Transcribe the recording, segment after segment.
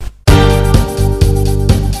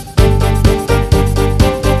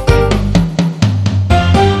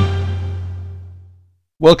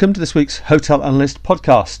Welcome to this week's Hotel Analyst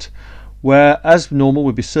podcast, where, as normal,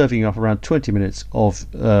 we'll be serving you up around 20 minutes of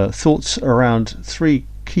thoughts around three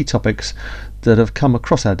key topics that have come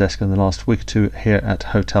across our desk in the last week or two here at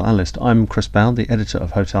Hotel Analyst. I'm Chris Bound, the editor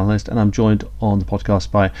of Hotel Analyst, and I'm joined on the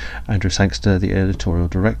podcast by Andrew Sangster, the editorial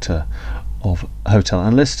director of Hotel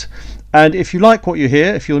Analyst. And if you like what you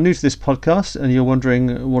hear, if you're new to this podcast and you're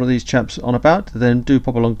wondering what are these chaps on about, then do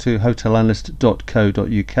pop along to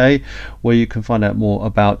hotelanalyst.co.uk, where you can find out more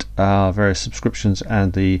about our various subscriptions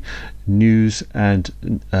and the news and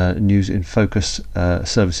news in focus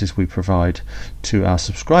services we provide to our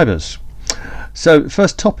subscribers. So,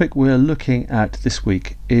 first topic we're looking at this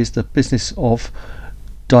week is the business of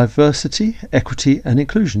diversity, equity and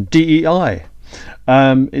inclusion, DEI.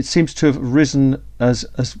 It seems to have risen as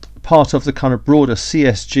part of the kind of broader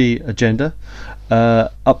CSG agenda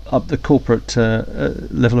up the corporate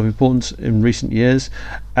level of importance in recent years,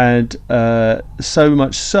 and so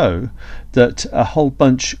much so that a whole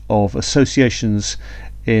bunch of associations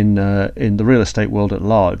in the real estate world at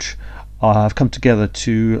large have come together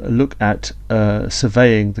to look at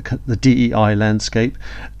surveying the DEI landscape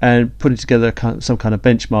and putting together some kind of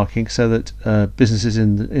benchmarking so that businesses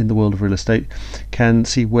in the world of real estate can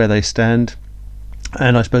see where they stand,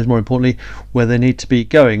 and I suppose more importantly where they need to be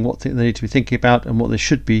going, what they need to be thinking about, and what they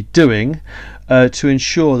should be doing to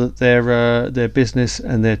ensure that their business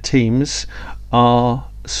and their teams are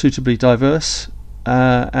suitably diverse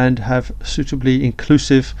and have suitably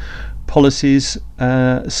inclusive policies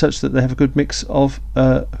such that they have a good mix of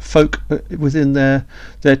folk within their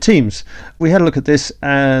teams. We had a look at this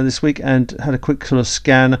this week and had a quick sort of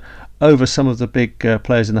scan over some of the big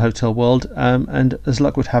players in the hotel world, and as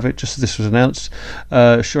luck would have it, just as this was announced,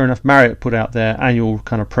 sure enough, Marriott put out their annual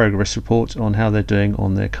kind of progress report on how they're doing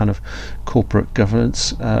on their kind of corporate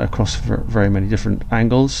governance across very many different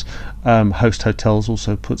angles. Host Hotels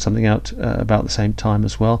also put something out about the same time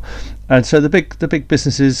as well, and so the big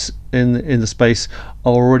businesses in the space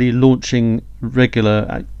are already launching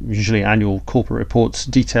regular, usually annual corporate reports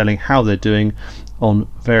detailing how they're doing on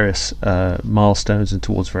various milestones and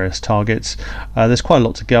towards various targets. There's quite a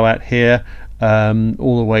lot to go at here,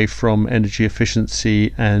 all the way from energy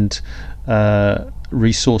efficiency and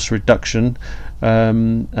resource reduction,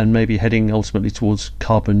 and maybe heading ultimately towards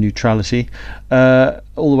carbon neutrality,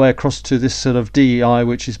 all the way across to this sort of DEI,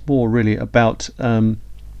 which is more really about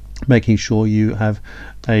making sure you have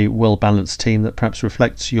a well-balanced team that perhaps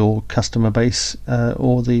reflects your customer base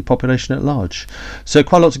or the population at large. So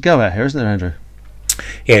quite a lot to go at here, isn't there, Andrew?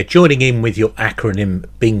 Yeah, joining in with your acronym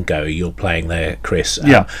bingo you're playing there, Chris.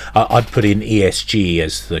 Yeah. I'd put in ESG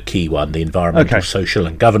as the key one, the environmental, social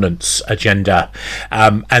and governance agenda.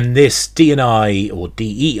 And this D&I or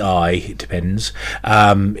DEI, it depends,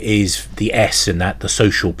 is the S in that, the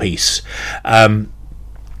social piece.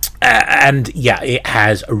 And yeah, it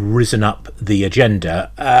has risen up the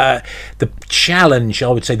agenda. The challenge, I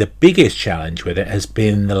would say the biggest challenge with it has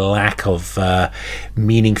been the lack of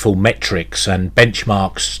meaningful metrics and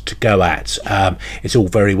benchmarks to go at. It's all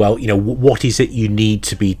very well, what is it you need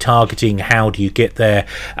to be targeting? How do you get there?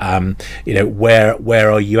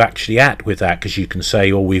 Where are you actually at with that? Because you can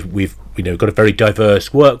say, we've got a very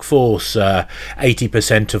diverse workforce.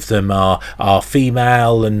 80% of them are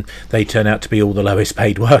female, and they turn out to be all the lowest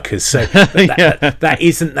paid workers. So that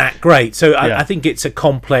isn't that great. So I think it's a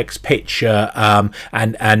complex picture,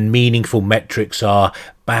 and meaningful metrics are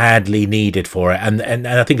badly needed for it, and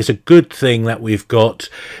I think it's a good thing that we've got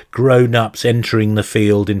grown-ups entering the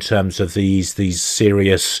field in terms of these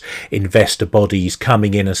serious investor bodies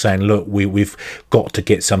coming in and saying, look, we've got to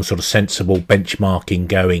get some sort of sensible benchmarking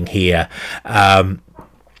going here, and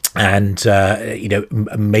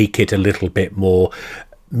make it a little bit more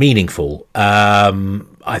meaningful.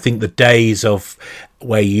 I think the days of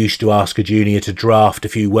where you used to ask a junior to draft a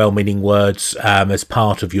few well-meaning words as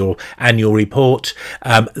part of your annual report,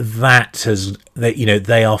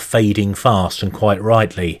 they are fading fast, and quite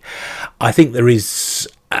rightly. I think there is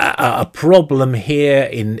a problem here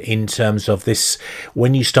in terms of this.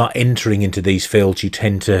 When you start entering into these fields, you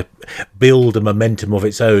tend to build a momentum of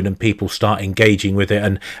its own, and people start engaging with it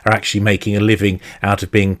and are actually making a living out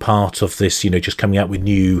of being part of this, just coming out with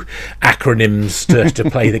new acronyms to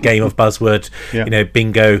play the game of buzzword,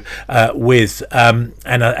 bingo with. And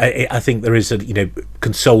I think there is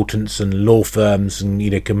consultants and law firms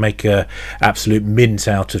and can make a absolute mint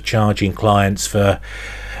out of charging clients for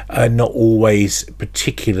not always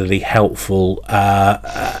particularly helpful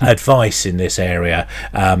advice in this area,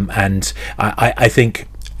 and I think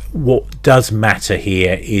what does matter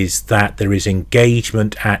here is that there is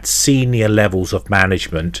engagement at senior levels of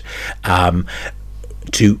management,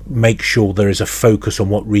 make sure there is a focus on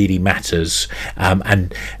what really matters,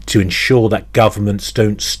 and to ensure that governments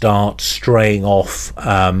don't start straying off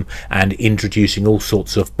and introducing all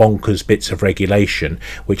sorts of bonkers bits of regulation,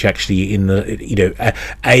 which actually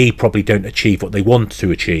probably don't achieve what they want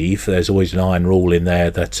to achieve. There's always an iron rule in there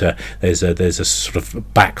that there's a sort of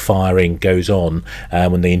backfiring goes on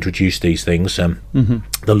when they introduce these things.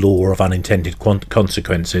 The law of unintended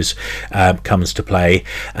consequences comes to play.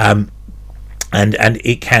 And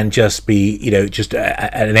it can just be, just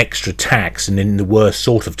an extra tax, and in the worst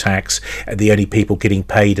sort of tax, the only people getting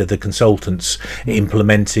paid are the consultants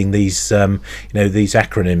implementing these, these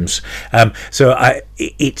acronyms. So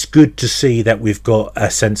it's good to see that we've got a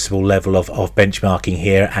sensible level of benchmarking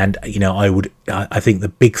here, and I think the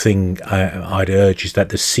big thing I'd urge is that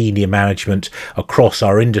the senior management across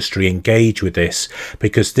our industry engage with this,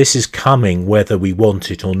 because this is coming whether we want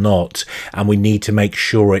it or not, and we need to make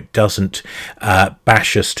sure it doesn't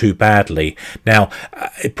bash us too badly. Now,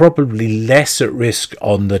 probably less at risk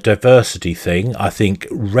on the diversity thing, I think,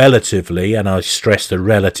 relatively, and I stress the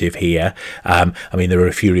relative here. There are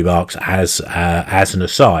a few remarks as an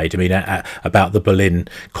aside. About the Berlin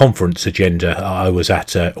conference agenda I was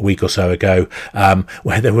at a week or so ago,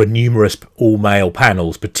 where there were numerous all-male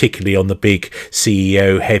panels, particularly on the big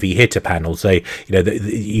CEO heavy hitter panels. There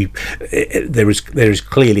is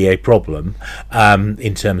clearly a problem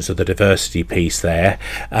in terms of the diversity piece there.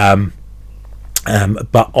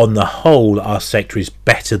 But on the whole, our sector is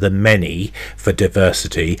better than many for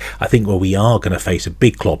diversity. I think where we are going to face a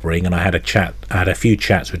big clobbering, and I had a few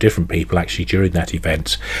chats with different people actually during that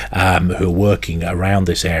event who are working around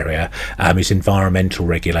this area, is environmental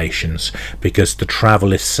regulations, because the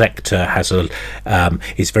travel sector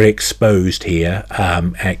is very exposed here.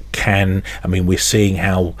 We're seeing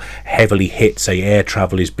how heavily hit, say, air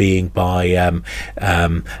travel is being by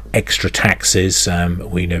extra taxes.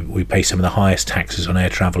 We pay some of the highest taxes on air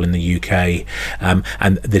travel in the UK,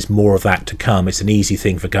 and there's more of that to come. It's an easy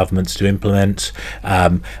thing for governments to implement,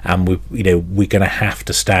 and we're going to have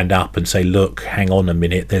to stand up and say, look, hang on a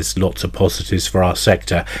minute, there's lots of positives for our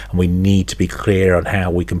sector, and we need to be clear on how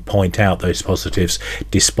we can point out those positives,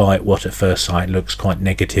 despite what at first sight looks quite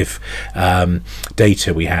negative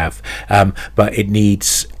data we have. But it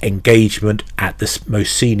needs engagement at the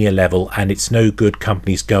most senior level, and it's no good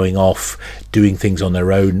companies going off doing things on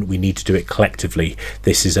their own. We need to do it collectively.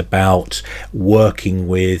 This is about working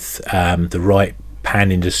with the right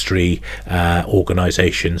pan-industry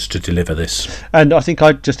organisations to deliver this. And I think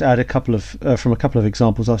I'd just add a couple of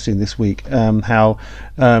examples I've seen this week, how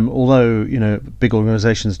although big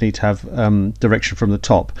organisations need to have direction from the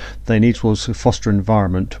top, they need to also foster an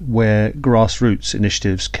environment where grassroots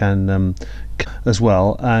initiatives can as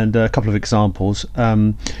well. And a couple of examples.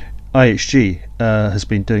 IHG has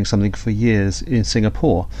been doing something for years in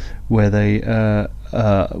Singapore, where they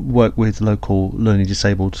work with local learning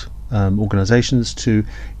disabled organisations to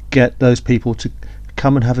get those people to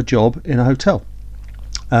come and have a job in a hotel.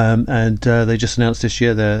 And they just announced this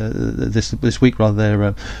year, this week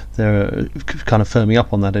rather, they're kind of firming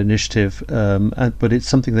up on that initiative. But it's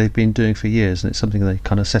something they've been doing for years, and it's something they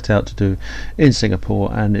kind of set out to do in Singapore,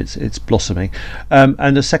 and it's blossoming.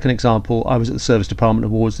 And a second example, I was at the Service Department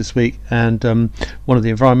Awards this week, and one of the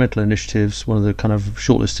environmental initiatives, one of the kind of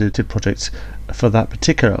shortlisted projects for that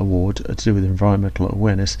particular award to do with environmental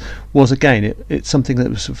awareness, was again it's something that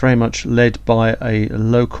was very much led by a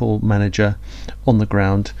local manager on the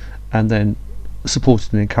ground, and then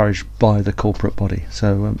supported and encouraged by the corporate body.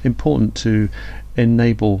 So important to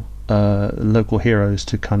enable local heroes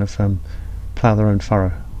to kind of plough their own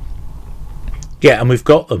furrow. Yeah, and we've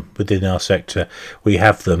got them within our sector. We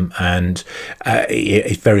have them, and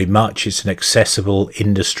it's an accessible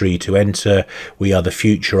industry to enter. We are the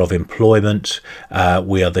future of employment.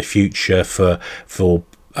 We are the future for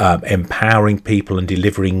empowering people and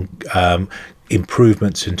delivering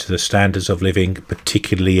improvements into the standards of living,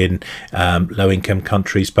 particularly in low-income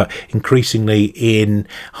countries, but increasingly in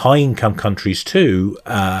high-income countries too.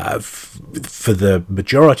 For the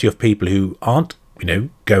majority of people who aren't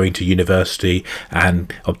going to university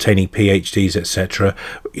and obtaining PhDs, etc.,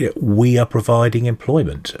 we are providing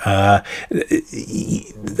employment.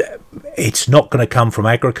 It's not going to come from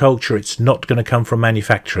agriculture, it's not going to come from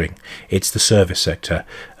manufacturing, it's the service sector,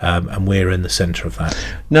 and we're in the centre of that.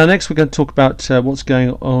 Now next we're going to talk about what's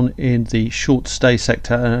going on in the short stay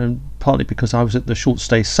sector, and partly because I was at the Short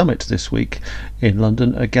Stay Summit this week in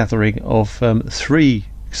London, a gathering of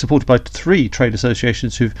supported by three trade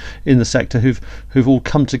associations who've all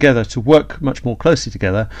come together to work much more closely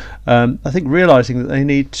together. I think realising that they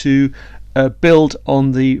need to build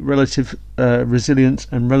on the relative resilience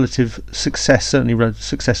and relative success, certainly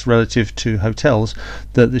success relative to hotels,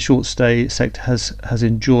 that the short stay sector has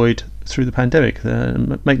enjoyed through the pandemic.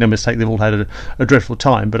 Make no mistake, they've all had a dreadful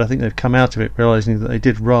time, but I think they've come out of it realising that they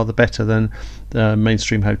did rather better than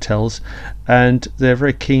mainstream hotels, and they're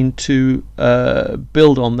very keen to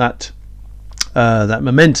build on that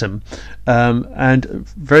momentum, and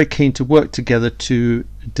very keen to work together to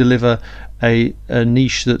deliver a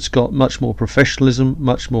niche that's got much more professionalism,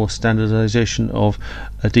 much more standardisation of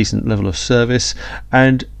a decent level of service,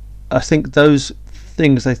 and I think those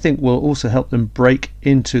things will also help them break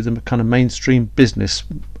into the kind of mainstream business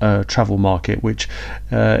travel market, which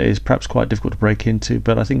is perhaps quite difficult to break into,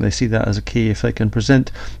 but I think they see that as a key. If they can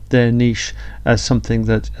present their niche as something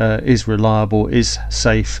that is reliable, is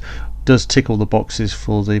safe, does tick all the boxes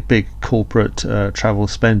for the big corporate travel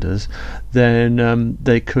spenders, then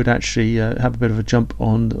they could actually have a bit of a jump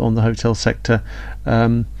on the hotel sector.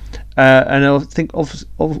 And I think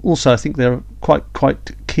also I think they're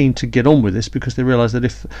quite keen to get on with this, because they realise that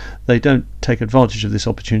if they don't take advantage of this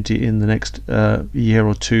opportunity in the next year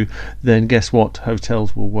or two, then guess what?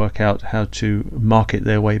 Hotels will work out how to market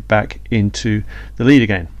their way back into the lead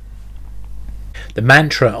again. The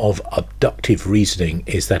mantra of abductive reasoning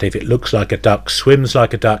is that if it looks like a duck, swims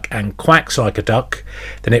like a duck, and quacks like a duck,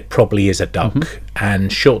 then it probably is a duck. Mm-hmm.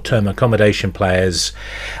 And short-term accommodation players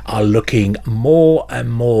are looking more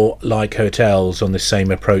and more like hotels on the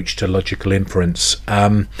same approach to logical inference.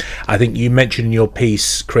 I think you mentioned in your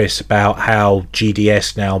piece, Chris, about how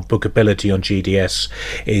GDS now, bookability on GDS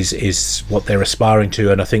is what they're aspiring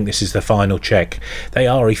to, and I think this is the final check. They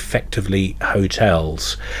are effectively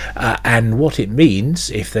hotels, and what it means,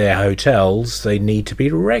 if they're hotels, they need to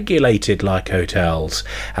be regulated like hotels,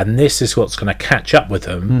 and this is what's going to catch up with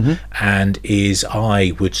them. Mm-hmm. And is,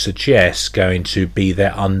 I would suggest, going to be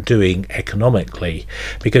their undoing economically,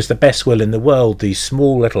 because the best will in the world, these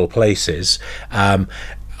small little places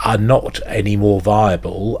are not any more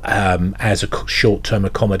viable as a short-term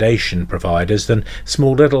accommodation providers than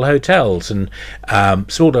small little hotels, and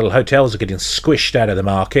small little hotels are getting squished out of the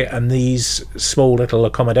market, and these small little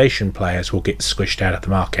accommodation players will get squished out of the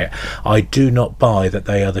market. I do not buy that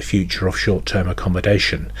they are the future of short-term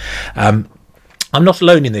accommodation. I'm not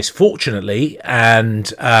alone in this, fortunately, and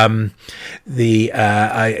the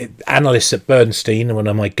analysts at Bernstein are one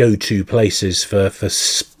of my go-to places for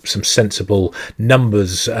some sensible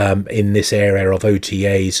numbers in this area of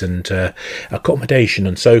OTAs and accommodation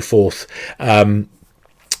and so forth.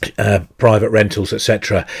 Private rentals,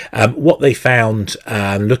 etc. What they found,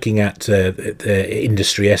 looking at the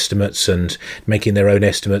industry estimates and making their own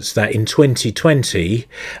estimates, that in 2020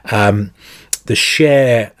 the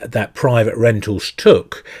share that private rentals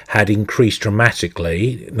took had increased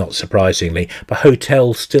dramatically, not surprisingly, but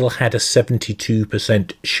hotels still had a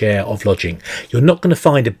 72% share of lodging. You're not going to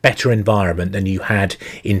find a better environment than you had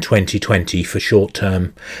in 2020 for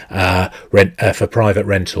short-term for private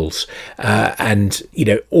rentals. And,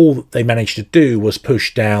 all they managed to do was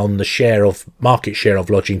push down the market share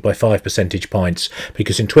of lodging by 5 percentage points,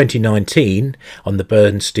 because in 2019, on the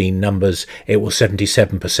Bernstein numbers, it was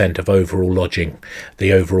 77% of overall lodging.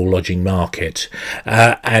 The overall lodging market,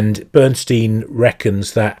 and Bernstein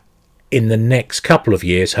reckons that in the next couple of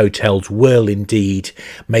years hotels will indeed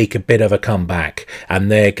make a bit of a comeback,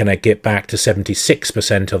 and they're going to get back to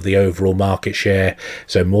 76% of the overall market share,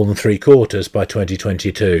 so more than 3/4 by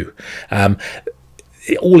 2022.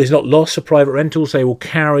 All is not lost for private rentals. They will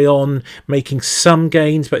carry on making some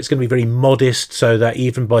gains, but it's going to be very modest, so that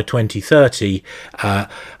even by 2030,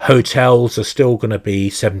 hotels are still going to be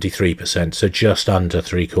 73%, so just under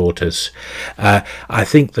 3/4. I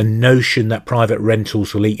think the notion that private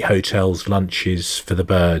rentals will eat hotels' lunch is for the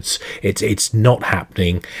birds. It's not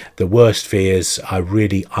happening. The worst fears are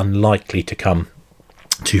really unlikely to come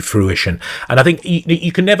to fruition. And I think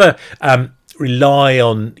you can never rely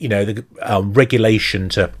on the regulation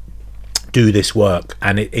to do this work,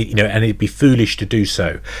 and it'd be foolish to do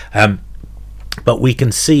so. But we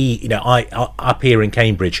can see, I up here in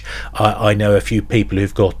Cambridge, I know a few people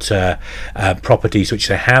who've got properties which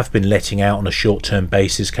they have been letting out on a short-term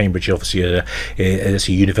basis. Cambridge, obviously, is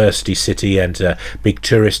a university city and a big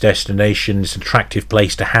tourist destination. It's an attractive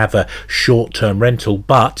place to have a short-term rental,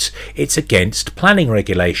 but it's against planning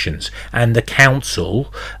regulations. And the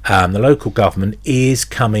council, the local government, is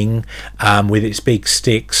coming with its big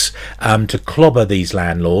sticks to clobber these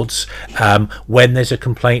landlords when there's a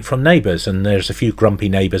complaint from neighbours, and there's a few grumpy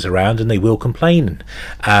neighbours around, and they will complain.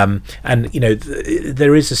 And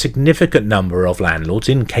there is a significant number of landlords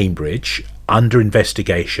in Cambridge, under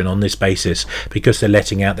investigation on this basis because they're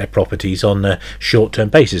letting out their properties on a short-term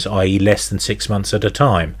basis, i.e. less than 6 months at a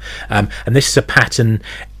time. And this is a pattern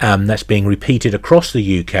that's being repeated across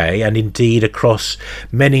the UK and indeed across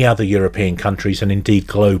many other European countries and indeed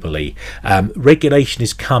globally. Regulation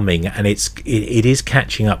is coming, and it is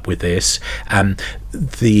catching up with this.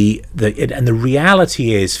 The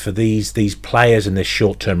reality is, for these players in this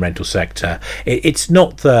short-term rental sector, it's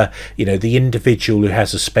not the individual who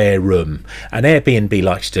has a spare room. And Airbnb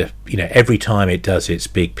likes to, every time it does its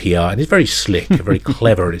big PR, and it's very slick, very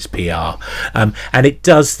clever at its PR, and it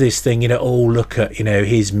does this thing, look at,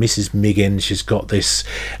 here's Mrs. Miggins, she's got this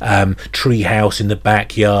tree house in the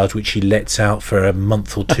backyard which she lets out for a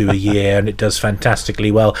month or two a year, and it does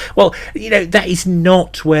fantastically well. Well, that is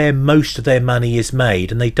not where most of their money is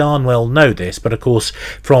made, and they darn well know this. But of course,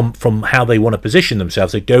 from how they want to position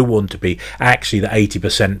themselves, they don't want to be actually that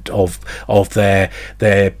 80% of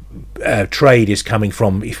their trade is coming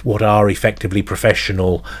from what are effectively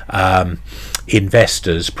professional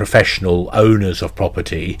investors, professional owners of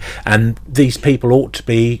property, and these people ought to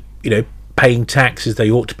be paying taxes. They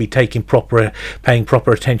ought to be paying proper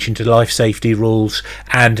attention to life safety rules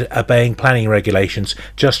and obeying planning regulations,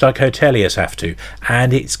 just like hoteliers have to,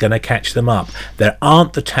 and it's going to catch them up. There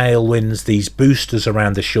aren't the tailwinds these boosters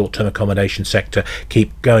around the short-term accommodation sector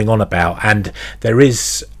keep going on about, and there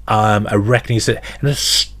is a reckoning that an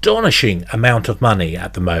astonishing amount of money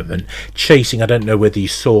at the moment chasing. I don't know whether you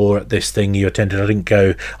saw this thing you attended. I didn't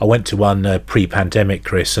go. I went to one pre-pandemic,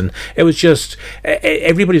 Chris, and it was just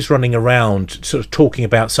everybody's running around sort of talking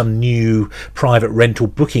about some new private rental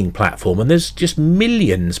booking platform, and there's just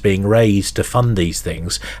millions being raised to fund these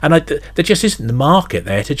things, and there just isn't the market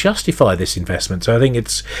there to justify this investment. So I think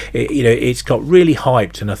it's got really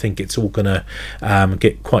hyped, and I think it's all going to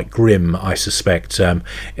get quite grim, I suspect,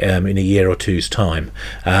 in a year or two's time.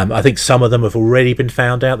 I think some of them have already been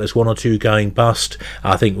found out. There's one or two going bust.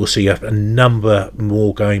 I think we'll see a number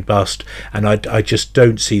more going bust, and I just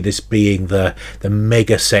don't see this being the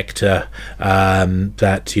mega sector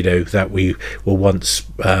that we were once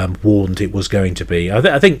warned it was going to be.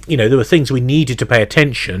 I think there were things we needed to pay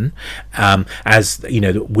attention, as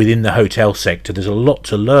within the hotel sector. There's a lot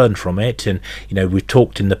to learn from it, and we've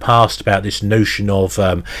talked in the past about this notion of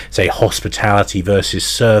say hospitality versus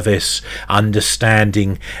service,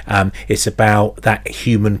 understanding it's about that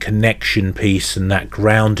human connection piece and that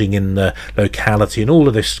grounding in the locality and all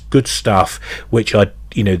of this good stuff, which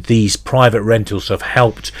these private rentals have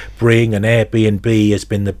helped bring, and Airbnb has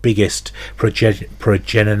been the biggest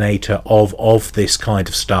progenitor of this kind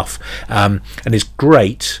of stuff, and it's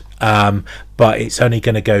great, but it's only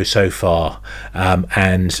going to go so far,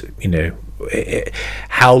 and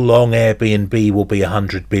how long Airbnb will be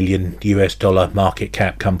 $100 billion market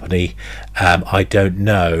cap company, I don't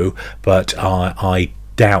know, but I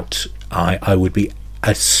doubt. I would be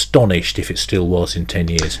astonished if it still was in 10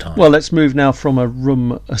 years' time. Well, let's move now from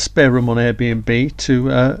a spare room on Airbnb to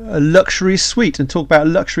a luxury suite and talk about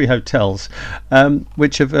luxury hotels,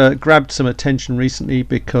 which have grabbed some attention recently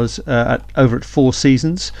because over at Four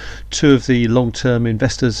Seasons, two of the long-term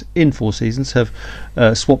investors in Four Seasons have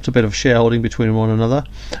swapped a bit of shareholding between one another.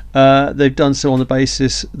 They've done so on the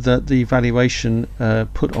basis that the valuation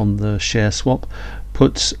put on the share swap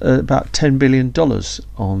puts about $10 billion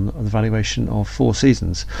on the valuation of Four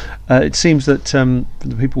Seasons. It seems that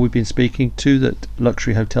the people we've been speaking to, that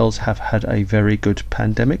luxury hotels have had a very good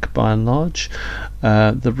pandemic by and large.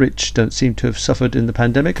 The rich don't seem to have suffered in the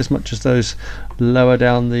pandemic as much as those lower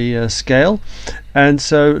down the scale, and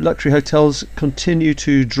so luxury hotels continue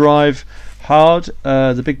to drive hard.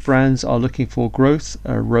 The big brands are looking for growth.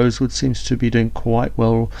 Rosewood seems to be doing quite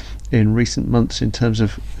well in recent months in terms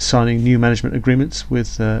of signing new management agreements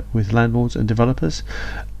with landlords and developers.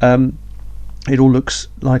 It all looks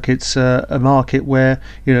like it's a market where,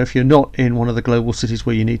 if you're not in one of the global cities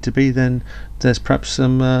where you need to be, then there's perhaps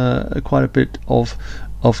some quite a bit of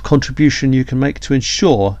contribution you can make to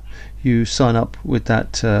ensure you sign up with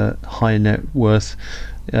that high net worth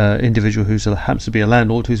individual who happens to be a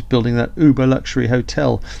landlord who's building that uber luxury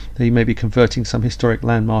hotel. He may be converting some historic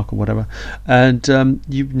landmark or whatever, and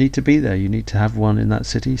you need to be there. You need to have one in that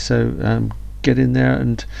city, so get in there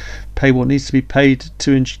and pay what needs to be paid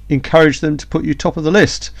to encourage them to put you top of the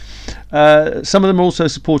list. Some of them are also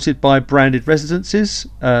supported by branded residences,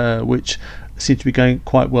 which seem to be going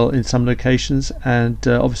quite well in some locations, and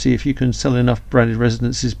obviously if you can sell enough branded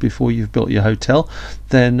residences before you've built your hotel,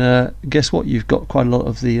 then guess what, you've got quite a lot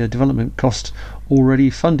of the development cost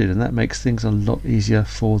already funded, and that makes things a lot easier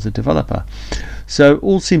for the developer. So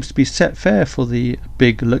all seems to be set fair for the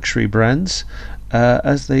big luxury brands,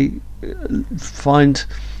 as they find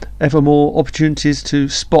ever more opportunities to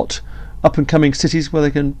spot up-and-coming cities where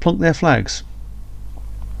they can plonk their flags.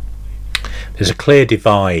 There's a clear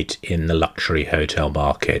divide in the luxury hotel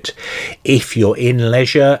market. If you're in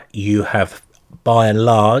leisure, you have by and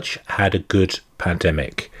large had a good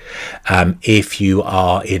pandemic. If you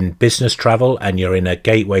are in business travel and you're in a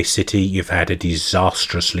gateway city, you've had a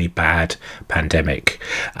disastrously bad pandemic.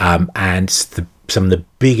 And some of the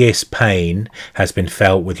biggest pain has been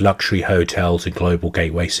felt with luxury hotels in global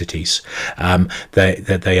gateway cities.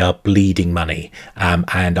 They are bleeding money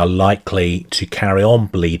and are likely to carry on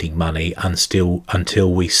bleeding money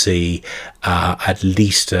until we see at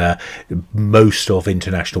least most of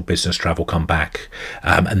international business travel come back.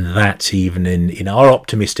 And that's even in our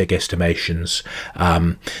optimistic estimations,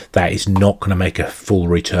 that is not going to make a full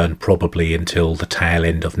return probably until the tail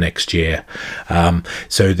end of next year.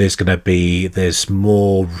 So there's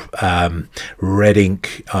more red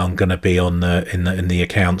ink going to be on in the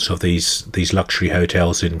accounts of these luxury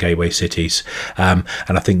hotels in gateway cities, and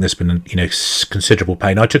I think there's been considerable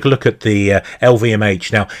pain. I took a look at the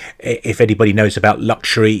LVMH. Now, if anybody knows about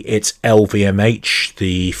luxury, it's LVMH,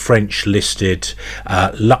 the French listed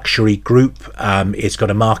luxury group. It's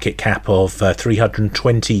got a market cap of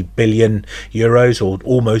 320 billion euros, or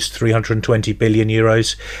almost 320 billion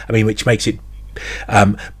euros. I mean, which makes it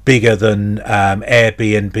bigger than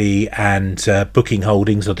Airbnb and Booking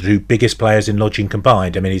Holdings are the two biggest players in lodging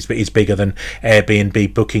combined. I mean, it's bigger than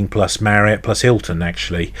Airbnb, Booking plus Marriott plus Hilton,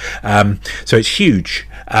 actually. So it's huge.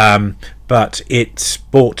 But it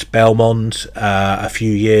bought Belmond a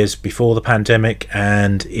few years before the pandemic,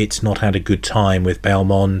 and it's not had a good time with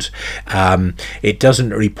Belmond. It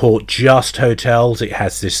doesn't report just hotels. It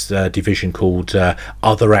has this division called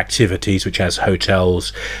Other Activities, which has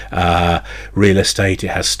hotels, real estate.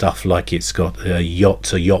 It has stuff like it's got a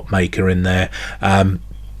yacht maker in there.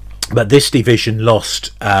 But this division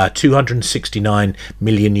lost 269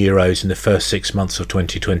 million euros in the first 6 months of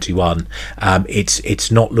 2021. It's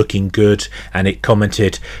not looking good, and it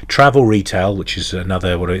commented travel retail, which is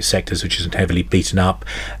another one of its sectors which isn't heavily beaten up.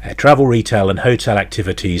 Travel retail and hotel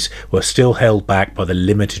activities were still held back by the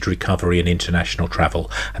limited recovery in international travel,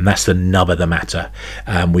 and that's the nub of the matter.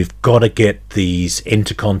 We've got to get these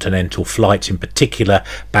intercontinental flights in particular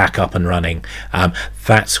back up and running.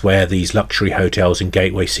 That's where these luxury hotels in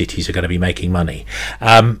gateway cities are going to be making money.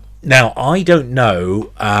 Now, I don't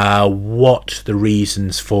know what the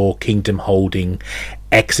reasons for Kingdom Holding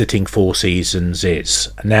exiting Four Seasons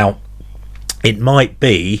is. Now, it might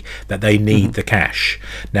be that they need the cash.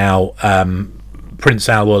 Now, Prince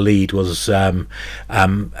Al Walid was, shall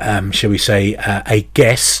we say, a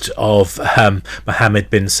guest of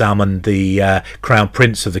Mohammed bin Salman, the Crown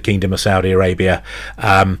Prince of the Kingdom of Saudi Arabia,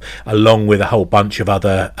 along with a whole bunch of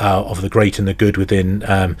other of the great and the good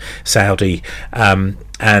within Saudi.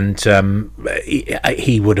 And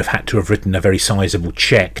he would have had to have written a very sizable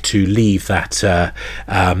cheque to leave that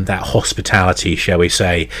hospitality, shall we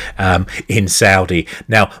say, in Saudi.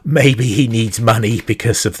 Now, maybe he needs money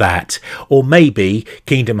because of that, or maybe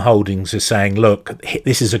Kingdom Holdings is saying, look,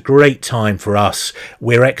 this is a great time for us.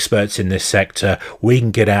 We're experts in this sector. We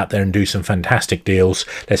can get out there and do some fantastic deals.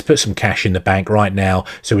 Let's put some cash in the bank right now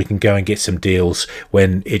so we can go and get some deals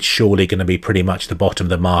when it's surely going to be pretty much the bottom of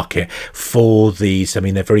the market for these. I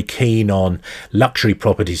mean, they're very keen on luxury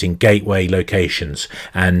properties in gateway locations,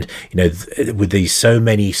 and with these so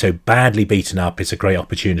badly beaten up, it's a great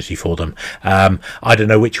opportunity for them. I don't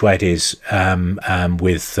know which way it is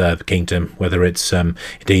with the kingdom, whether it's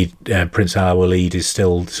indeed Prince Al Walid is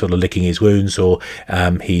still sort of licking his wounds, or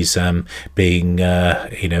he's being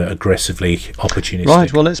aggressively opportunistic.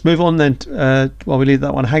 Right, well, let's move on then while we leave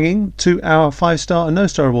that one hanging to our 5-star and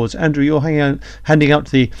no-star awards. Andrew, you're handing out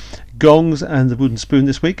the gongs and the wooden spoon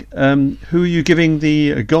this week. Who are you giving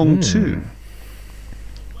the gong to?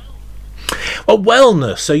 Well,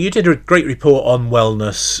 wellness. So you did a great report on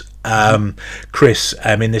wellness, Chris,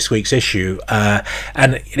 in this week's issue,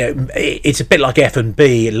 and it's a bit like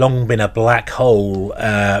F&B, long been a black hole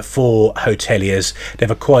for hoteliers.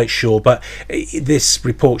 Never quite sure, but this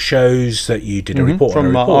report shows that you did a report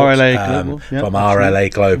from RLA Global, from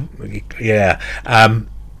RLA Global, yeah.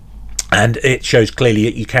 And it shows clearly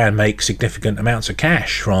that you can make significant amounts of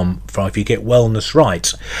cash from if you get wellness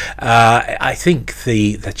right. I think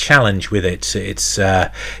the challenge with it's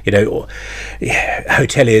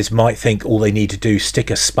hoteliers might think all they need to do is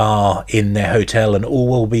stick a spa in their hotel and all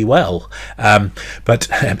will be well. But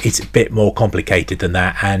it's a bit more complicated than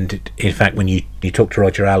that. And in fact, when you talk to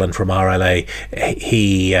Roger Allen from RLA,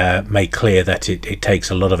 he made clear that it takes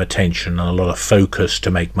a lot of attention and a lot of focus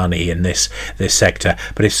to make money in this sector.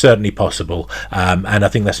 But it's certainly possible, and I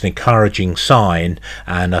think that's an encouraging sign.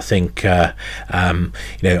 And I think I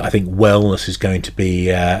think wellness is going to be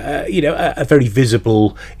a very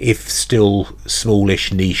visible, if still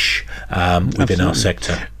smallish, niche within Absolutely. our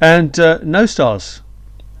sector. And No Stars,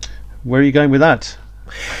 where are you going with that?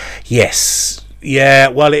 Yes. Yeah,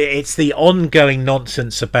 well, it's the ongoing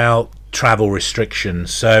nonsense about travel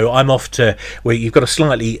restrictions. So I'm off to where you've got a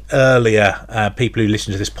slightly earlier people who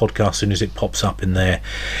listen to this podcast as soon as it pops up in their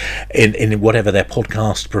in whatever their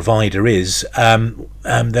podcast provider is.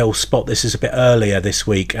 They'll spot this as a bit earlier this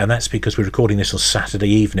week, and that's because we're recording this on Saturday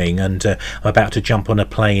evening, and I'm about to jump on a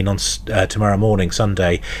plane on tomorrow morning,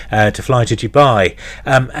 Sunday, to fly to Dubai,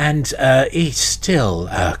 and it's still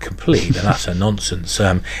complete and utter nonsense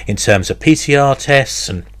in terms of PCR tests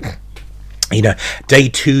and day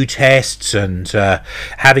 2 tests, and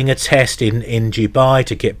having a test in Dubai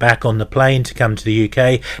to get back on the plane to come to the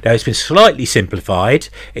UK. Now, it's been slightly simplified.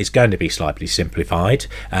 It's going to be slightly simplified,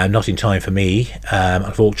 not in time for me,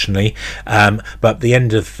 unfortunately, but the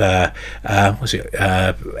end of end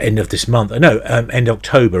of this month, end of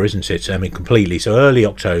October, isn't it? I mean, completely. So early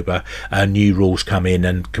October, new rules come in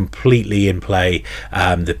and completely in play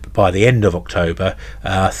by the end of October,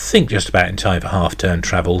 I think just about in time for half-term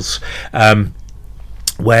travels.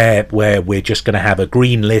 Where we're just going to have a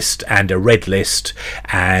green list and a red list,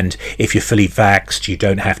 and if you're fully vaxxed, you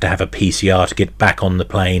don't have to have a PCR to get back on the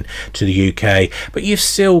plane to the UK, but you've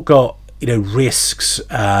still got risks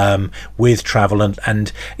with travel,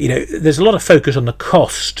 and there's a lot of focus on the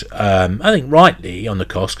cost. I think rightly on the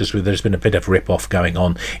cost, because there's been a bit of rip-off going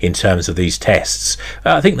on in terms of these tests.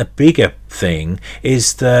 I think the bigger thing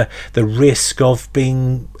is the risk of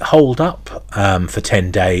being holed up for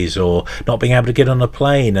 10 days, or not being able to get on a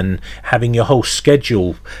plane, and having your whole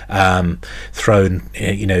schedule thrown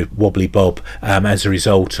wobbly bob as a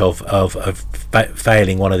result of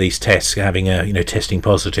failing one of these tests, having a testing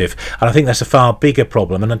positive. And I think that's a far bigger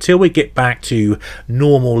problem, and until we get back to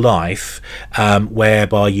normal life,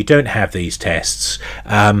 whereby you don't have these tests,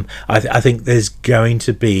 I think there's going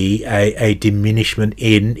to be a diminishment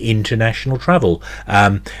in international travel,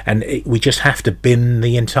 and we just have to bin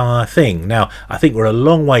the entire thing. Now, I think we're a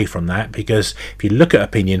long way from that, because if you look at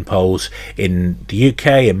opinion polls in the UK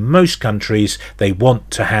and most countries, they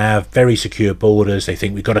want to have very secure borders. They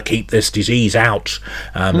think we've got to keep this disease out.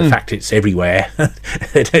 The fact it's everywhere,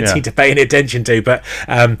 they don't seem to pay any attention to, but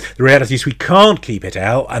the reality is we can't keep it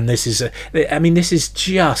out, and this is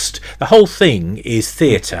just, the whole thing is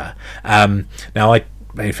theatre. Now,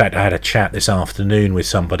 in fact, I had a chat this afternoon with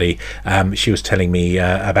somebody. She was telling me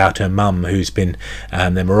about her mum, who's been,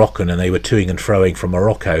 they're Moroccan, and they were toing and froing from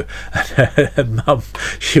Morocco. And her mum,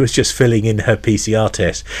 she was just filling in her PCR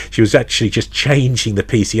test. She was actually just changing the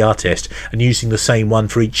PCR test and using the same one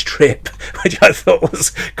for each trip, which I thought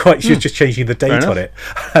was quite. She was just changing the date on it,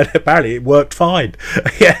 and apparently it worked fine.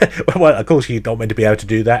 Yeah, well, of course you're not meant to be able to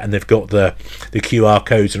do that, and they've got the QR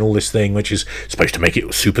codes and all this thing, which is supposed to make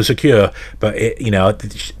it super secure, but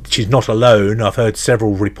she's not alone. I've heard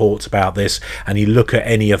several reports about this, and you look at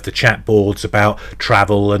any of the chat boards about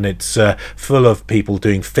travel, and it's full of people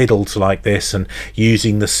doing fiddles like this and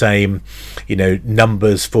using the same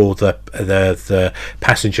numbers for the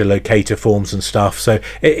passenger locator forms and stuff. So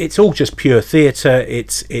it's all just pure theatre.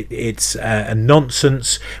 It's a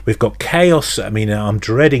nonsense. We've got chaos. I mean, I'm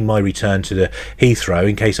dreading my return to the Heathrow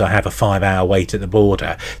in case I have a 5-hour wait at the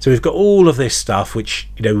border. So we've got all of this stuff which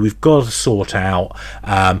we've got to sort out,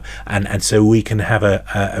 and so we can have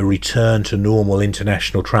a return to normal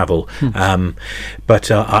international travel.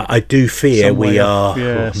 But I do fear we are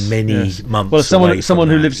many months. Well, away someone from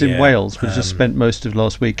who that, lives in Wales, who just spent most of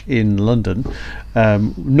last week in London,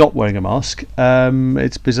 not wearing a mask.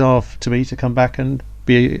 It's bizarre to me to come back and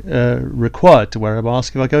be required to wear a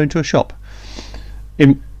mask if I go into a shop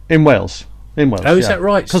in Wales. Oh, is that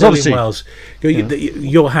right? Because obviously in Wales,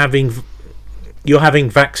 you're having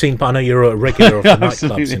vaccine. I know you're a regular of the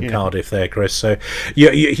nightclubs in Cardiff there, Chris. So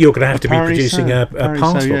you're going to have to be producing a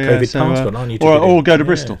passport, COVID passport, aren't you? Or go to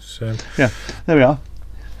Bristol. So. Yeah, there we are.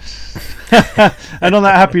 And on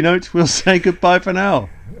that happy note, we'll say goodbye for now.